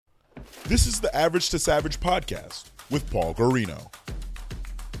This is the Average to Savage podcast with Paul Garino.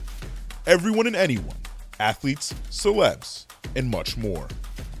 Everyone and anyone, athletes, celebs, and much more.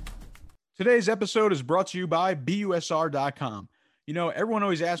 Today's episode is brought to you by BUSR.com. You know, everyone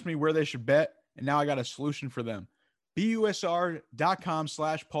always asks me where they should bet, and now I got a solution for them.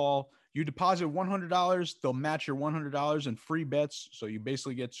 BUSR.com/Paul. You deposit $100, they'll match your $100 in free bets, so you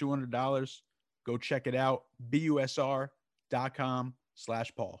basically get $200. Go check it out,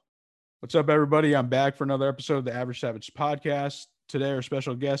 BUSR.com/Paul. What's up, everybody? I'm back for another episode of the Average Savage podcast. Today, our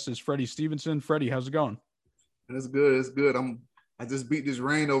special guest is Freddie Stevenson. Freddie, how's it going? It's good. It's good. I just beat this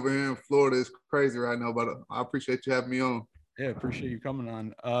rain over here in Florida. It's crazy right now, but I appreciate you having me on. Yeah, appreciate you coming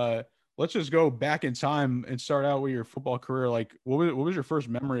on. Let's just go back in time and start out with your football career. Like, what was your first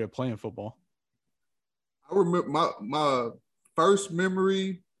memory of playing football? I remember my first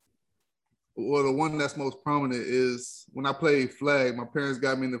memory, or the one that's most prominent, is when I played flag. My parents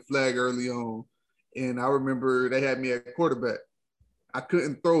got me in the flag early on, and I remember they had me at quarterback. I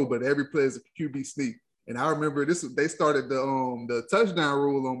couldn't throw, but every play is a QB sneak. And I remember they started the touchdown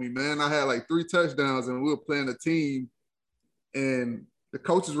rule on me, man. I had like 3 touchdowns, and we were playing a team, and the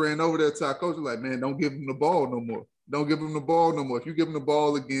coaches ran over there to our coach, like, man, don't give him the ball no more. Don't give him the ball no more. If you give him the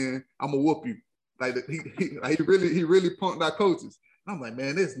ball again, I'm gonna whoop you. Like he really punked our coaches. I'm like,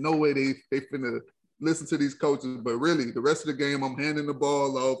 man, there's no way they finna listen to these coaches. But really, the rest of the game, I'm handing the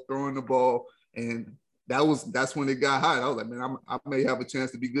ball off, throwing the ball, and that's when it got hot. I was like, man, I may have a chance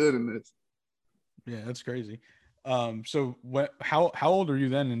to be good in this. Yeah, that's crazy. So how old are you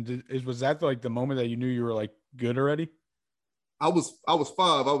then? And was that like the moment that you knew you were like good already? I was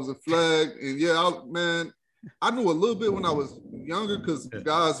 5. I was a flag, and I knew a little bit when I was younger because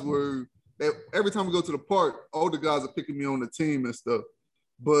guys were. Every time we go to the park, older guys are picking me on the team and stuff.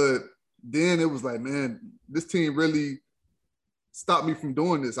 But then it was like, man, this team really stopped me from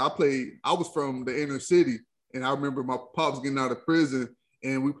doing this. I was from the inner city, and I remember my pops getting out of prison,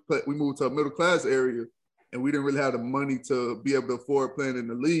 and we moved to a middle class area, and we didn't really have the money to be able to afford playing in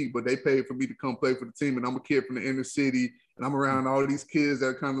the league, but they paid for me to come play for the team. And I'm a kid from the inner city, and I'm around all these kids that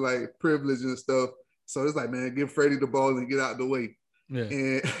are kind of like privileged and stuff. So it's like, man, give Freddie the ball and get out the way. Yeah.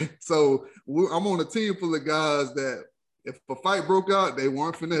 And so I'm on a team full of guys that if a fight broke out, they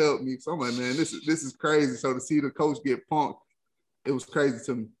weren't finna help me. So I'm like, man, this is crazy. So to see the coach get punked, it was crazy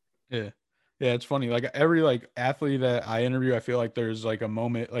to me. Yeah. Yeah, it's funny. Like every like athlete that I interview, I feel like there's like a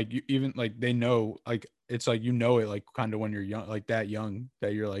moment, like you even like they know, like it's like it like kind of when you're young, like that young,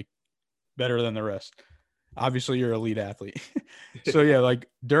 that you're like better than the rest. Obviously, you're an elite athlete. So yeah, like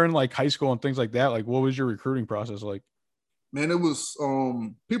during like high school and things like that, like what was your recruiting process like? Man, it was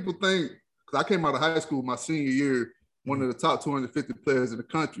people think, because I came out of high school my senior year, one of the top 250 players in the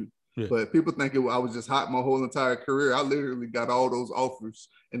country. Yeah. But people think I was just hot my whole entire career. I literally got all those offers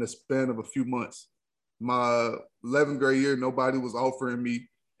in the span of a few months. My 11th grade year, nobody was offering me.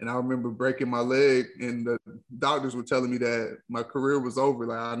 And I remember breaking my leg, and the doctors were telling me that my career was over.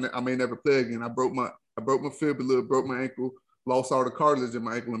 Like I may never play again. I broke my fibula, broke my ankle, lost all the cartilage in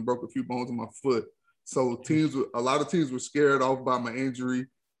my ankle, and broke a few bones in my foot. So a lot of teams were scared off by my injury.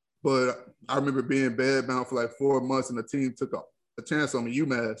 But I remember being bedbound for like 4 months, and the team took a chance on me,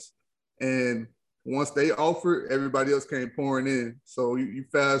 UMass. And once they offered, everybody else came pouring in. So you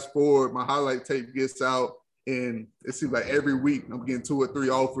fast forward, my highlight tape gets out, and it seems like every week I'm getting 2 or 3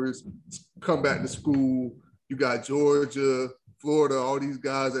 offers, come back to school. You got Georgia, Florida, all these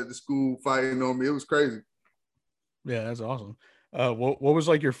guys at the school fighting on me. It was crazy. Yeah, that's awesome. What was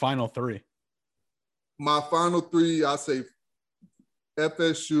like your final 3? My final 3, I say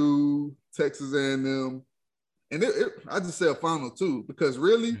FSU, Texas A&M, and I just say a final 2 because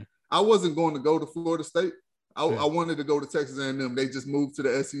really I wasn't going to go to Florida State. I wanted to go to Texas A&M. They just moved to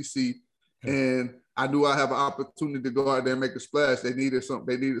the SEC, and I knew I have an opportunity to go out there and make a splash. They needed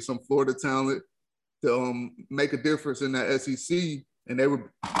some Florida talent to make a difference in that SEC, and they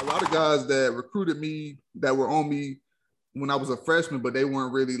were a lot of guys that recruited me that were on me when I was a freshman, but they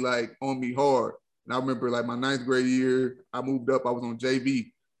weren't really like on me hard. And I remember like my 9th grade year, I moved up. I was on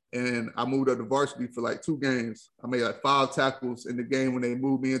JV, and I moved up to varsity for like 2 games. I made like 5 tackles in the game when they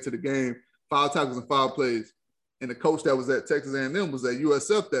moved me into the game, 5 tackles and 5 plays. And the coach that was at Texas A&M was at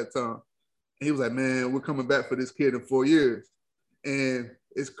USF that time. And he was like, man, we're coming back for this kid in 4 years. And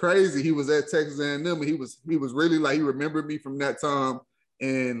it's crazy. He was at Texas A&M, and he was really like, he remembered me from that time,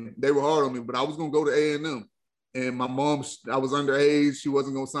 and they were hard on me. But I was going to go to A&M. And my mom, I was underage. She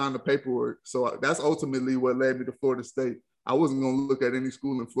wasn't going to sign the paperwork. So that's ultimately what led me to Florida State. I wasn't going to look at any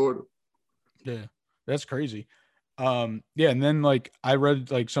school in Florida. Yeah, that's crazy. Yeah, and then like I read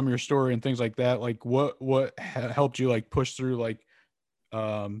like some of your story and things like that. Like what helped you like push through like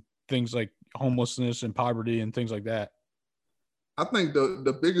things like homelessness and poverty and things like that? I think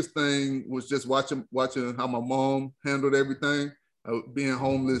the biggest thing was just watching how my mom handled everything, being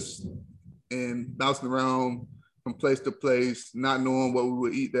homeless and bouncing around from place to place, not knowing what we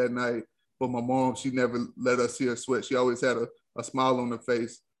would eat that night. But my mom, she never let us see her sweat. She always had a smile on her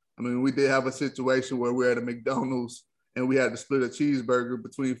face. I mean, we did have a situation where we're at a McDonald's and we had to split a cheeseburger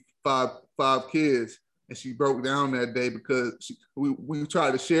between five kids. And she broke down that day because we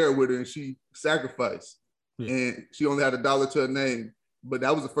tried to share it with her and she sacrificed. Yeah. And she only had $1 to her name. But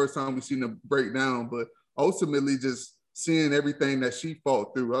that was the first time we seen her break down. But ultimately, just seeing everything that she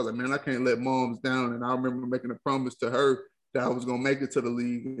fought through, I was like, man, I can't let moms down. And I remember making a promise to her that I was going to make it to the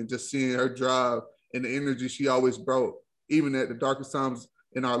league, and just seeing her drive and the energy she always brought, even at the darkest times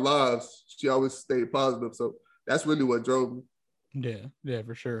in our lives, she always stayed positive. So that's really what drove me. Yeah,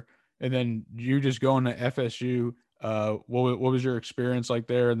 for sure. And then you just going to FSU, what was your experience like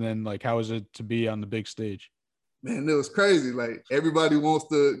there? And then like, how was it to be on the big stage? Man, it was crazy. Like, everybody wants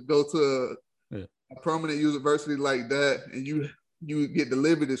to go to a prominent university like that, and you get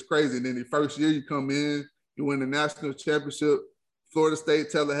delivered. It's crazy. And then the first year you come in, you win the national championship, Florida State,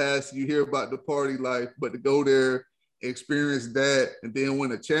 Tallahassee, you hear about the party life, but to go there, experience that, and then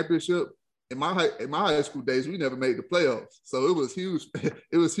win a championship. In my high school days, we never made the playoffs. So it was huge.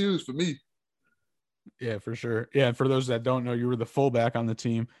 It was huge for me. Yeah, for sure. Yeah, and for those that don't know, you were the fullback on the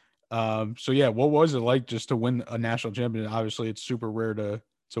team. So yeah, what was it like just to win a national championship? Obviously, it's super rare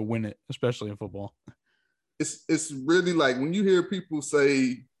to win it, especially in football. It's really like when you hear people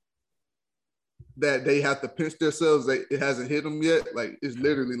say that they have to pinch themselves, it hasn't hit them yet. Like, it's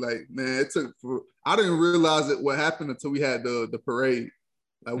literally like, man, I didn't realize it what happened until we had the parade.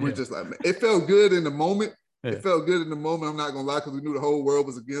 Like, we're just like, man, it felt good in the moment. Yeah. It felt good in the moment. I'm not gonna lie, because we knew the whole world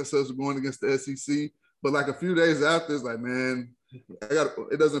was against us. We're going against the SEC. But like a few days after, it's like, man,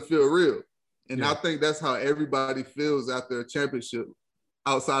 it doesn't feel real. And I think that's how everybody feels after a championship,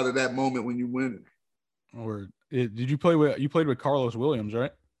 outside of that moment when you win it. Or did you played with Carlos Williams,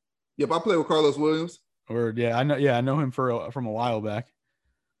 right? Yep, I played with Carlos Williams. Or I know him from a while back.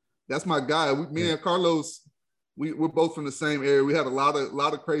 That's my guy. Me and Carlos, we're both from the same area. We had a lot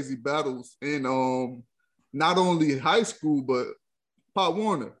of crazy battles in not only high school but Pop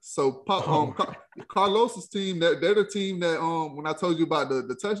Warner. So Carlos's team, they're the team that when I told you about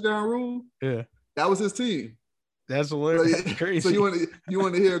the touchdown rule, that was his team. That's hilarious. So, that's crazy. So you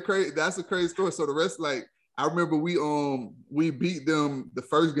want to hear crazy? That's a crazy story. So the rest, like, I remember we beat them the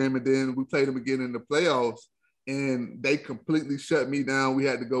first game, and then we played them again in the playoffs, and they completely shut me down. We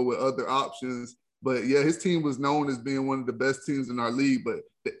had to go with other options. But yeah, his team was known as being one of the best teams in our league. But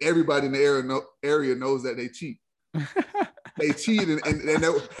everybody in the area knows that they cheat. They cheat,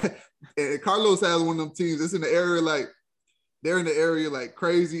 and Carlos has one of them teams. It's in the area, like, they're in the area like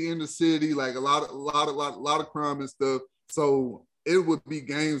crazy in the city, like a lot of crime and stuff. So it would be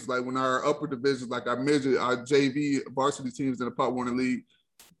games like when our upper divisions, like our JV varsity teams in the Pop Warner League,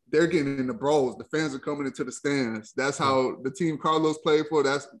 they're getting in the brawls. The fans are coming into the stands. That's how the team Carlos played for,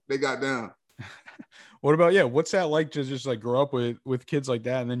 they got down. What about, what's that like to just like grow up with kids like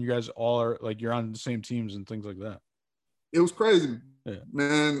that, and then you guys all are like, you're on the same teams and things like that? It was crazy,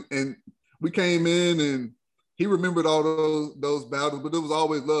 man. And we came in and he remembered all those battles, but it was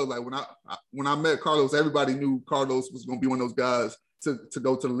always love. Like when I met Carlos, everybody knew Carlos was going to be one of those guys to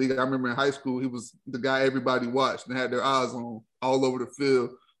go to the league. I remember in high school, he was the guy everybody watched and had their eyes on all over the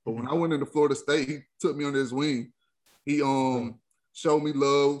field. But when I went into Florida State, he took me under his wing. He showed me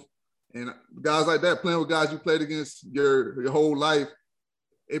love, and guys like that, playing with guys you played against your whole life,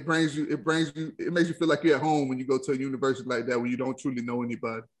 it makes you feel like you're at home when you go to a university like that where you don't truly know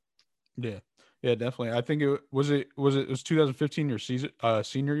anybody. Yeah, definitely. I think it was 2015 your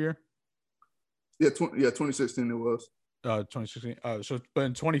senior year. Yeah, 2016 it was. 2016. But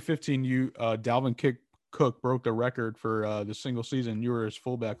in 2015, you Dalvin Cook broke the record for the single season. You were his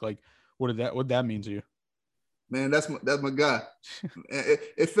fullback. Like, what that mean to you? Man, that's my guy.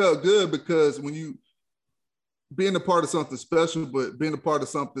 It felt good because when you being a part of something special, but being a part of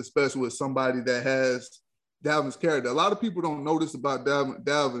something special with somebody that has Dalvin's character. A lot of people don't know this about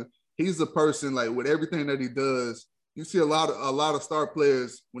Dalvin. He's a person, like, with everything that he does. You see a lot of star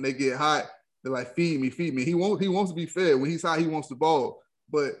players, when they get hot, they're like, feed me. He wants to be fed. When he's hot, he wants the ball.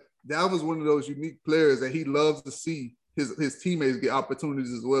 But Dalvin's one of those unique players that he loves to see his teammates get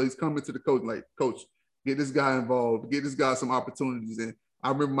opportunities as well. He's coming to the coach like, coach, get this guy involved, get this guy some opportunities. And I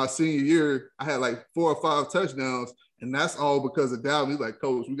remember my senior year, I had like 4 or 5 touchdowns, and that's all because of Dalvin. He's like,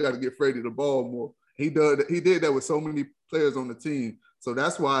 coach, we got to get Freddie the ball more. He did that with so many players on the team. So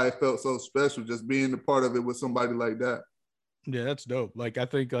that's why it felt so special, just being a part of it with somebody like that. Yeah, that's dope. Like, I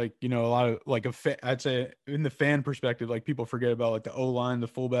think, like, you know, a lot of like I'd say in the fan perspective, like people forget about like the O line, the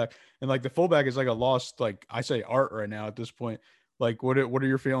fullback, and like the fullback is like a lost, like I say, art right now at this point. Like, what are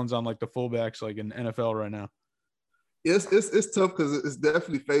your feelings on like the fullbacks like in NFL right now? It's tough because it's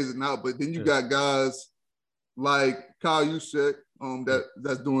definitely phasing out. But then you Yeah, got guys like Kyle Juszczyk, yeah,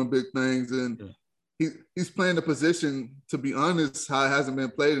 that's doing big things, and yeah, he's playing the position. To be honest, how it hasn't been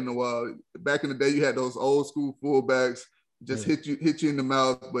played in a while. Back in the day, you had those old school fullbacks just yeah, hit you in the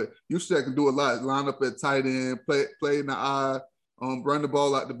mouth, but Juszczyk can do a lot. Line up at tight end, play in the eye, run the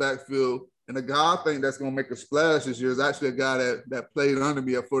ball out the backfield. And a guy I think that's going to make a splash this year is actually a guy that played under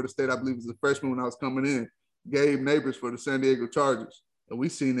me at Florida State. I believe was a freshman when I was coming in. Gabe Neighbors for the San Diego Chargers, and we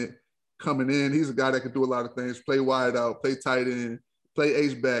seen it coming in. He's a guy that can do a lot of things: play wide out, play tight end, play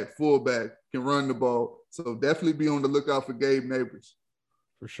H back, fullback, can run the ball. So definitely be on the lookout for Gabe Neighbors.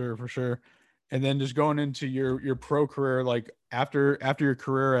 for sure, for sure. And then just going into your pro career, like after your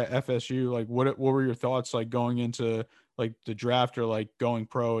career at FSU, like what were your thoughts like going into like the draft or like going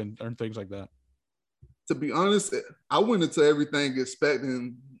pro and things like that? To be honest, I went into everything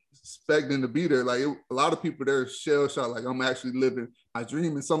expecting to be there. Like a lot of people there shell shocked, like I'm actually living my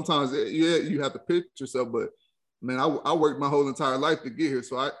dream. And sometimes, yeah, you have to pitch yourself, but man, I worked my whole entire life to get here,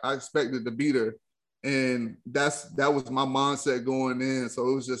 so I expected to be there, and that was my mindset going in. So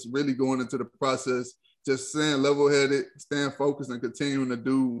it was just really going into the process, just staying level-headed, staying focused, and continuing to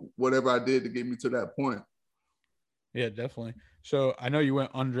do whatever I did to get me to that point. Yeah, definitely. So I know you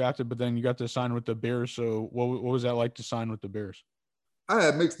went undrafted, but then you got to sign with the Bears. So what was that like to sign with the Bears? I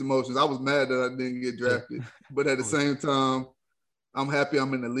had mixed emotions. I was mad that I didn't get Yeah, drafted, but at the same time, I'm happy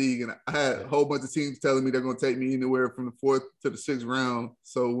I'm in the league. And I had a whole bunch of teams telling me they're going to take me anywhere from the 4th to the 6th round.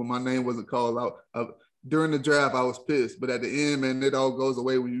 So when my name wasn't called out during the draft, I was pissed. But at the end, man, it all goes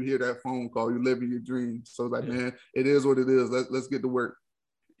away when you hear that phone call. You're living your dream. So like, yeah, man, it is what it is. Let's get to work.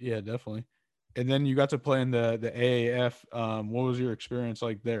 yeah, definitely. And then you got to play in the AAF. What was your experience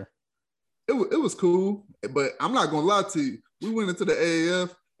like there? It was cool, but I'm not gonna lie to you. We went into the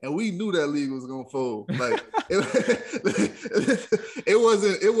AAF and we knew that league was gonna fold. Like it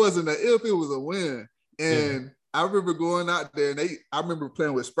wasn't a if, it was a win. Yeah, And I remember going out there and I remember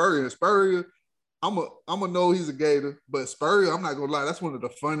playing with Spurrier. And Spurrier, I'm a know he's a Gator, but Spurrier, I'm not gonna lie, that's one of the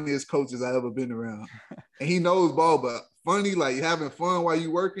funniest coaches I ever been around. And he knows ball, but funny, like having fun while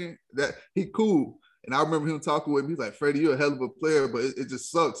you working, that he cool. And I remember him talking with me. He's like, Freddie, you're a hell of a player, but it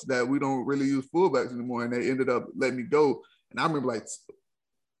just sucks that we don't really use fullbacks anymore. And they ended up letting me go. And I remember like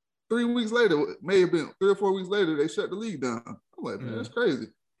 3 weeks later, may have been 3 or 4 weeks later, they shut the league down. I'm like, man, yeah. that's crazy.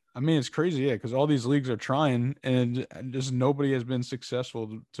 I mean, it's crazy, yeah, because all these leagues are trying, and just nobody has been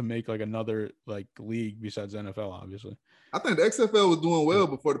successful to make like another like league besides NFL, obviously. I think the XFL was doing Yeah. well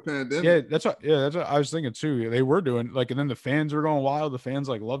before the pandemic. That's what I was thinking too. They were doing like, and then the fans were going wild. The fans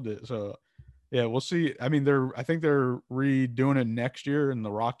like loved it. So yeah, we'll see. I mean, I think they're redoing it next year, and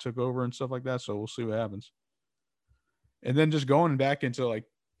The Rock took over and stuff like that. So we'll see what happens. And then just going back into like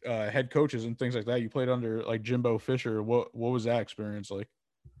head coaches and things like that. You played under like Jimbo Fisher. What was that experience like?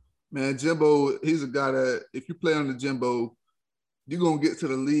 Man, Jimbo, he's a guy that if you play under Jimbo, you're gonna get to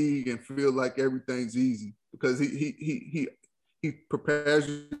the league and feel like everything's easy because he prepares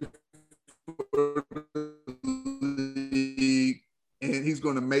you for the league and he's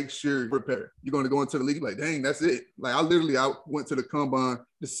gonna make sure you prepare. You're gonna go into the league like, dang, that's it. Like I went to the combine,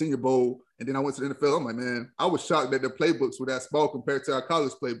 the Senior Bowl, and then I went to the NFL. I'm like, man, I was shocked that the playbooks were that small compared to our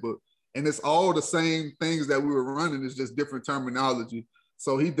college playbook. And it's all the same things that we were running, it's just different terminology.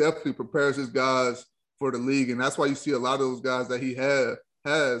 So he definitely prepares his guys for the league. And that's why you see a lot of those guys that he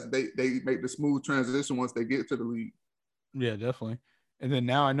they make the smooth transition once they get to the league. Yeah, definitely. And then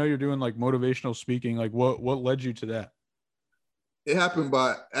now I know you're doing like motivational speaking. Like what led you to that? It happened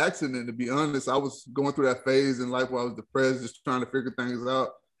by accident, to be honest. I was going through that phase in life where I was depressed, just trying to figure things out.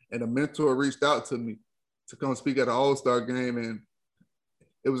 And a mentor reached out to me to come speak at an All-Star game. And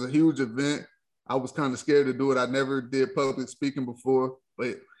it was a huge event. I was kind of scared to do it. I never did public speaking before,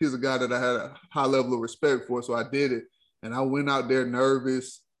 but he's a guy that I had a high level of respect for, so I did it. And I went out there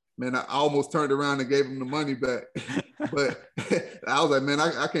nervous. Man, I almost turned around and gave him the money back. But I was like, man,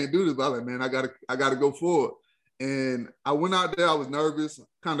 I can't do this. But I was like, man, I gotta go forward. And I went out there. I was nervous,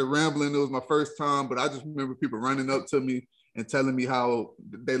 kind of rambling. It was my first time, but I just remember people running up to me and telling me how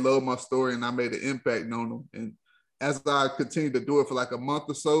they love my story and I made an impact on them. And as I continued to do it for like a month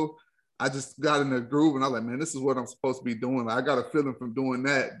or so, I just got in a groove and I was like, man, this is what I'm supposed to be doing. Like, I got a feeling from doing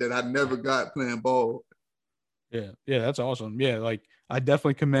that I never got playing ball. Yeah, that's awesome. Yeah, like I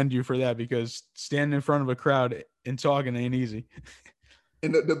definitely commend you for that because standing in front of a crowd and talking ain't easy.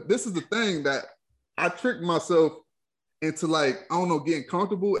 And this is the thing that I tricked myself into like, I don't know, getting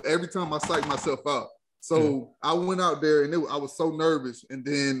comfortable every time I psych myself out. So I went out there and I was so nervous. And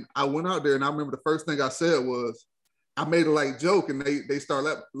then I went out there and I remember the first thing I said was, I made a like joke and they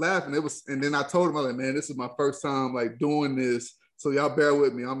started laughing. And then I told them, I was like, man, this is my first time like doing this. So y'all bear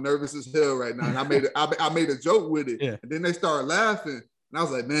with me. I'm nervous as hell right now. And I made a joke with it. Yeah. And then they started laughing. And I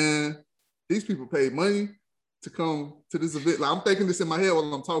was like, man, these people paid money to come to this event. Like, I'm thinking this in my head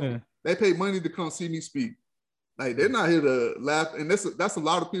while I'm talking. Yeah. They paid money to come see me speak. Like, they're not here to laugh. And that's a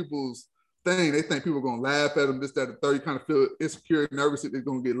lot of people's thing. They think people are going to laugh at them, this, that, and the third. You kind of feel insecure, nervous that they're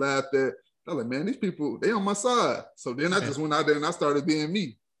going to get laughed at. I was like, man, these people, they on my side. So then I just went out there and I started being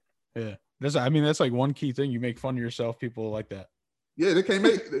me. Yeah. That's like one key thing. You make fun of yourself, people like that. Yeah, they can't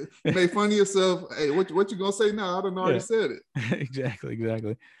make fun of yourself. Hey, what you gonna say now? I don't know. I already said it. Exactly.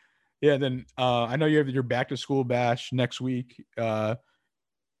 Yeah. Then I know you have your back to school bash next week.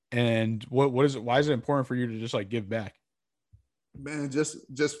 And what is it? Why is it important for you to just like give back? Man,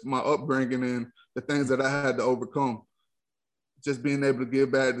 just my upbringing and the things that I had to overcome. Just being able to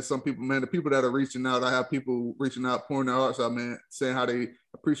give back to some people, man. The people that are reaching out, I have people reaching out, pouring their hearts out, man, saying how they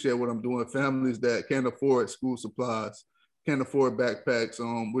appreciate what I'm doing. Families that can't afford school supplies, can't afford backpacks.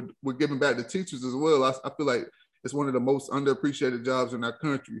 We're giving back to teachers as well. I feel like it's one of the most underappreciated jobs in our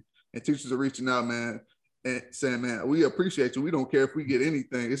country. And teachers are reaching out, man, and saying, man, we appreciate you. We don't care if we get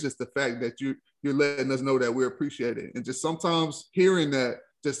anything. It's just the fact that you're letting us know that we're appreciated. And just sometimes hearing that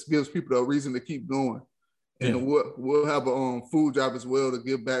just gives people a reason to keep going. And we'll have a food drive as well to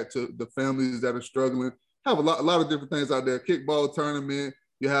give back to the families that are struggling. Have a lot of different things out there. Kickball tournament.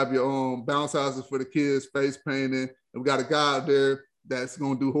 You have your bounce houses for the kids, face painting. And we got a guy out there that's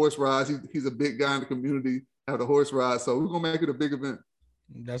going to do horse rides. He's a big guy in the community, have the horse ride. So we're going to make it a big event.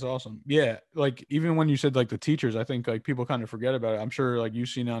 That's awesome. Yeah. Like even when you said like the teachers, I think like people kind of forget about it. I'm sure like you've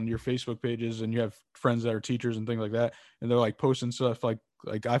seen on your Facebook pages and you have friends that are teachers and things like that. And they're like posting stuff like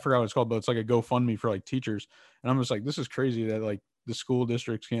I forgot what it's called, but it's like a GoFundMe for like teachers. And I'm just like, this is crazy that like the school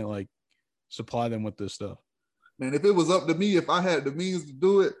districts can't like supply them with this stuff. Man, if it was up to me, if I had the means to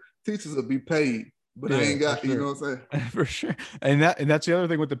do it, teachers would be paid. But I ain't got, you know what I'm saying? For sure. And that's the other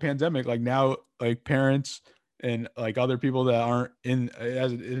thing with the pandemic. Like now, like parents and like other people that aren't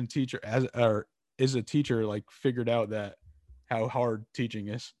as a teacher, like figured out that how hard teaching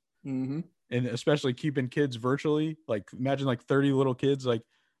is. Mm-hmm. And especially keeping kids virtually, like imagine like 30 little kids like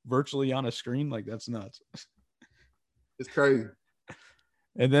virtually on a screen. Like that's nuts. It's crazy.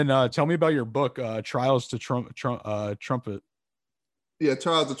 And then tell me about your book, Trials to Trumpet. Yeah,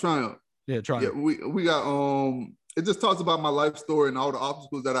 Trials to Triumph. Yeah, Triumph. Yeah, we got it just talks about my life story and all the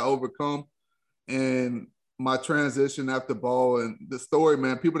obstacles that I overcome and my transition after ball and the story,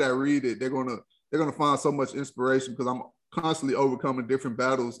 man. People that read it, they're gonna find so much inspiration because I'm constantly overcoming different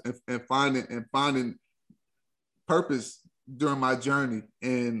battles and finding purpose during my journey.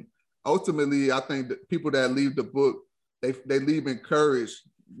 And ultimately, I think that people that leave the book, they leave encouraged,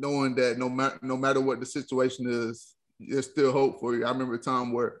 knowing that no matter what the situation is, there's still hope for you. I remember a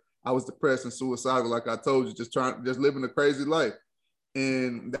time where I was depressed and suicidal, like I told you, just living a crazy life.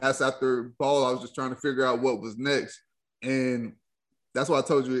 And that's after ball, I was just trying to figure out what was next. And that's why I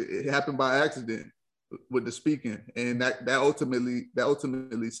told you it happened by accident with the speaking. And that ultimately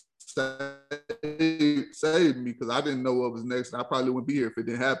saved me because I didn't know what was next. I probably wouldn't be here if it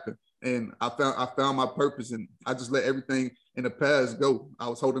didn't happen. And I found my purpose and I just let everything in the past go. I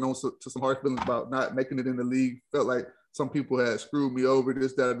was holding on to some hard feelings about not making it in the league. Felt like some people had screwed me over,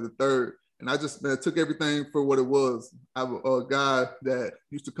 this, that, and the third. And I just took everything for what it was. I have a guy that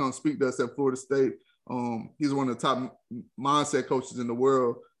used to come speak to us at Florida State. He's one of the top mindset coaches in the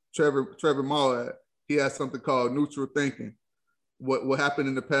world, Trevor Mallett. He has something called neutral thinking. What happened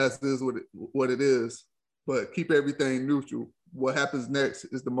in the past is what it is, but keep everything neutral. What happens next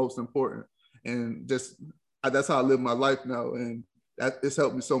is the most important. And that's how I live my life now. And it's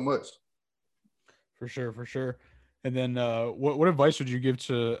helped me so much. For sure. And then what advice would you give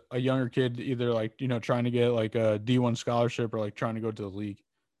to a younger kid, either like, trying to get like a D1 scholarship or like trying to go to the league?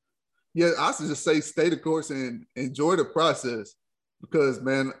 Yeah, I should just say stay the course and enjoy the process. Because,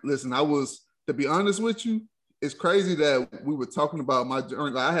 man, listen, to be honest with you, it's crazy that we were talking about my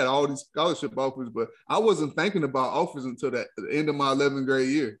journey. Like, I had all these scholarship offers, but I wasn't thinking about offers until the end of my 11th grade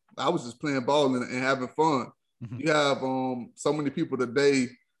year. I was just playing ball and having fun. Mm-hmm. You have so many people today,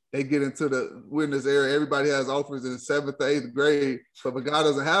 they get into we're in this area, everybody has offers in 7th or 8th grade, but if a guy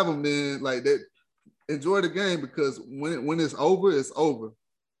doesn't have them, then like that, enjoy the game because when it's over, it's over.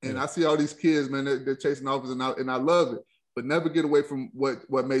 And I see all these kids, man, they're chasing offers and I love it, but never get away from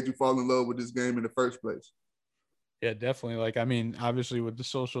what made you fall in love with this game in the first place. Yeah, definitely. Like, I mean, obviously with the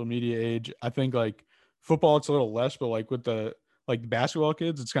social media age, I think like football, it's a little less, but like with the basketball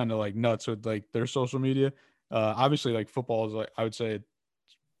kids, it's kind of like nuts with like their social media. Obviously, like football is like I would say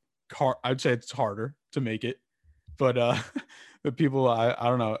it's harder to make it, but the people I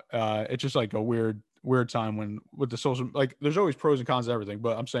don't know. It's just like a weird time when with the social, like there's always pros and cons to everything.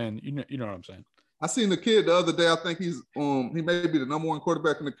 But I'm saying you know what I'm saying. I seen the kid the other day. I think he may be the number one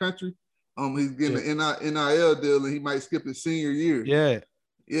quarterback in the country. He's getting an NIL deal, and he might skip his senior year.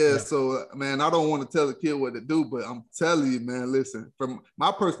 Yeah. So, man, I don't want to tell the kid what to do, but I'm telling you, man, listen, from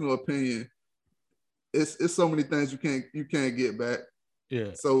my personal opinion, it's so many things you can't get back.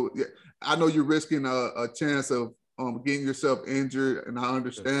 Yeah. So yeah, I know you're risking a chance of getting yourself injured, and I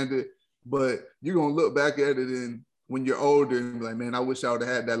understand it, but you're gonna look back at it and when you're older and be like, man, I wish I would have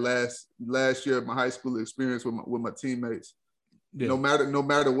had that last year of my high school experience with my teammates. Yeah. No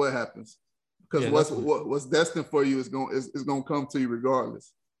matter what happens, because what's destined for you is gonna come to you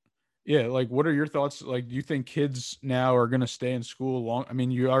regardless. Yeah, like what are your thoughts? Like, do you think kids now are gonna stay in school long? I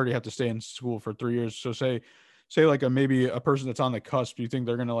mean, you already have to stay in school for 3 years. So say like maybe a person that's on the cusp, do you think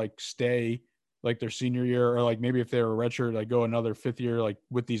they're gonna like stay like their senior year, or like maybe if they're a redshirt, like go another 5th year, like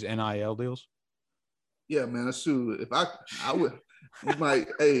with these NIL deals? Yeah, man, shoot. If I would, you might,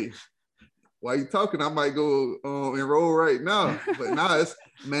 hey, while you talking, I might go enroll right now. But now it's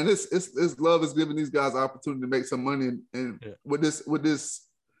love is giving these guys an opportunity to make some money, and with this,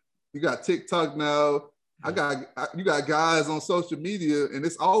 you got TikTok now. You got guys on social media, and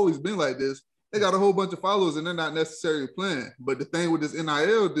it's always been like this. They got a whole bunch of followers, and they're not necessarily playing. But the thing with this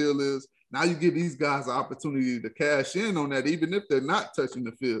NIL deal is now you give these guys an opportunity to cash in on that, even if they're not touching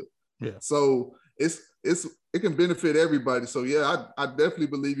the field. Yeah. So it can benefit everybody. So yeah, I definitely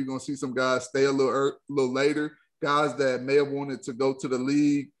believe you're gonna see some guys stay a little later. Guys that may have wanted to go to the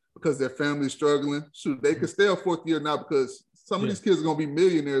league because their family's struggling. Shoot, they could stay a 4th year now because some of these kids are gonna be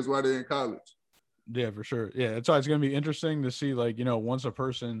millionaires while they're in college. Yeah, for sure. Yeah, that's why it's gonna be interesting to see, like, once a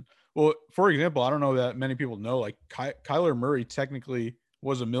person. Well, for example, I don't know that many people know, like Kyler Murray technically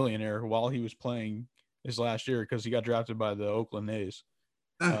was a millionaire while he was playing his last year because he got drafted by the Oakland A's.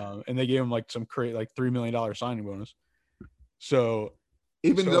 And they gave him like some like $3 million signing bonus. So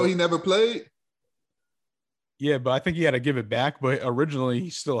even though he never played, yeah, but I think he had to give it back. But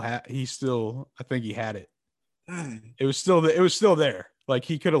originally, I think he had it. Dang. It was still there. Like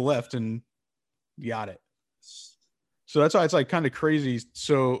he could have left and got it. So that's why it's like kind of crazy.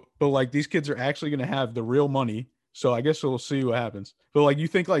 So, but like these kids are actually going to have the real money. So I guess we'll see what happens. But like you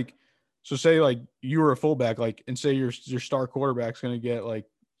think like. So say like you were a fullback, like, and say your star quarterback's going to get like,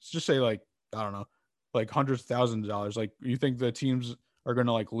 just say like, I don't know, like hundreds of thousands of dollars. Like you think the teams are going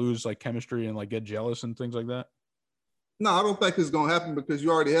to like lose like chemistry and like get jealous and things like that? No, I don't think it's going to happen because you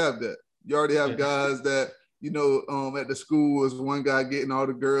already have that. You already have guys that, at the school is one guy getting all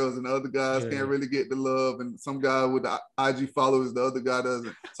the girls and the other guys can't really get the love. And some guy with the IG followers, the other guy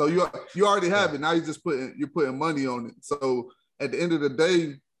doesn't. So you already have it. Now you're just putting money on it. So at the end of the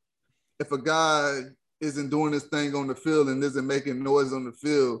day, if a guy isn't doing his thing on the field and isn't making noise on the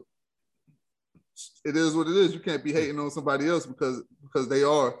field, it is what it is. You can't be hating on somebody else because they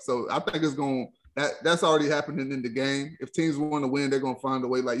are. So I think that's already happening in the game. If teams want to win, they're gonna find a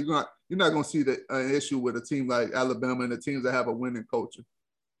way. Like you're not gonna see an issue with a team like Alabama and the teams that have a winning culture.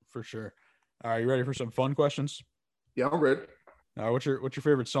 For sure. All right, you ready for some fun questions? Yeah, I'm ready. All right, what's your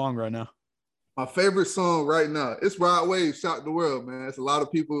favorite song right now? My favorite song right now, it's Rod Wave, Shock the World, man. It's a lot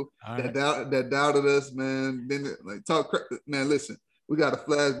of people that doubted us, man. Then like talk, man, listen, we got a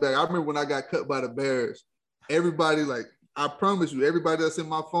flashback. I remember when I got cut by the Bears. Everybody, like, I promise you, everybody that's in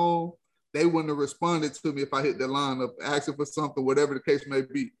my phone, they wouldn't have responded to me if I hit the line of asking for something, whatever the case may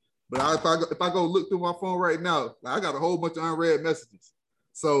be. But if I go look through my phone right now, like, I got a whole bunch of unread messages.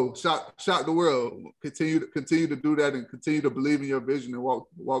 So shock the world. Continue to do that and continue to believe in your vision and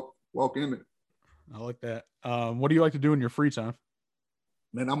walk in it. I like that. What do you like to do in your free time?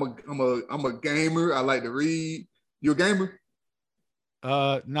 Man, I'm a gamer. I like to read. You a gamer?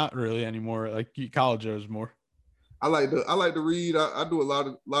 Not really anymore. Like college was more. I like to read. I do a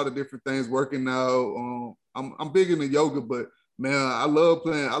lot of different things. Working now. I'm big into yoga, but man, I love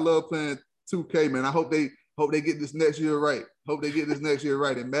playing 2K. Man, I hope they get this next year right.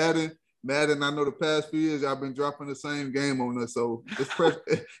 And Madden, I know the past few years y'all been dropping the same game on us, so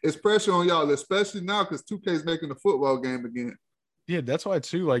it's pressure on y'all, especially now because 2K is making the football game again. Yeah, that's why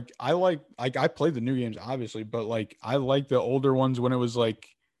too. Like I played the new games obviously, but like I like the older ones when it was like,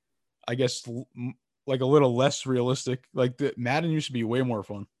 I guess like a little less realistic. Like the Madden used to be way more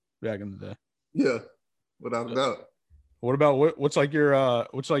fun back in the day. Yeah, without a doubt. What about what's like your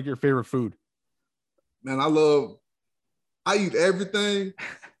favorite food? Man, I eat everything.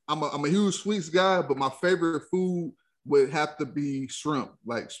 I'm a huge sweets guy, but my favorite food would have to be shrimp.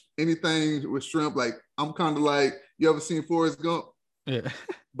 Like anything with shrimp. Like I'm kind of like, you ever seen Forrest Gump? Yeah.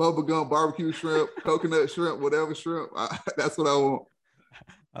 Bubba Gump, barbecue shrimp, coconut shrimp, whatever shrimp. That's what I want.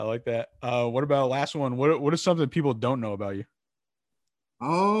 I like that. What about last one? What is something people don't know about you?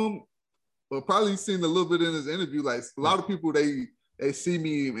 Well, probably seen a little bit in this interview. Like a lot of people, they see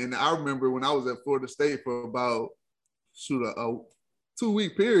me, and I remember when I was at Florida State for about a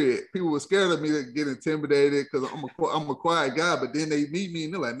 2-week period, people were scared of me to get intimidated because I'm a quiet guy. But then they meet me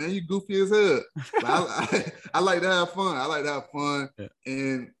and they're like, "Man, you goofy as hell." Like, I like to have fun. I like to have fun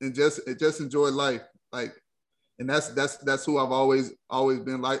and just enjoy life. Like, and that's who I've always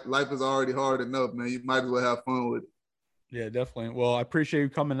been. Like, life is already hard enough, man. You might as well have fun with it. Yeah, definitely. Well, I appreciate you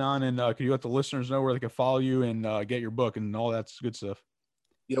coming on, and can you let the listeners know where they can follow you and get your book and all that good stuff?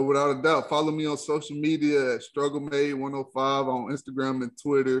 Yeah, without a doubt. Follow me on social media at StruggleMade105 on Instagram and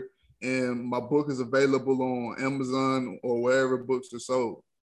Twitter. And my book is available on Amazon or wherever books are sold.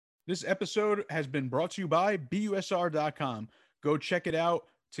 This episode has been brought to you by BUSR.com. Go check it out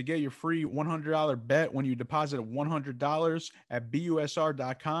to get your free $100 bet when you deposit $100 at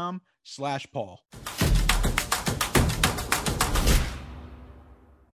BUSR.com/Paul.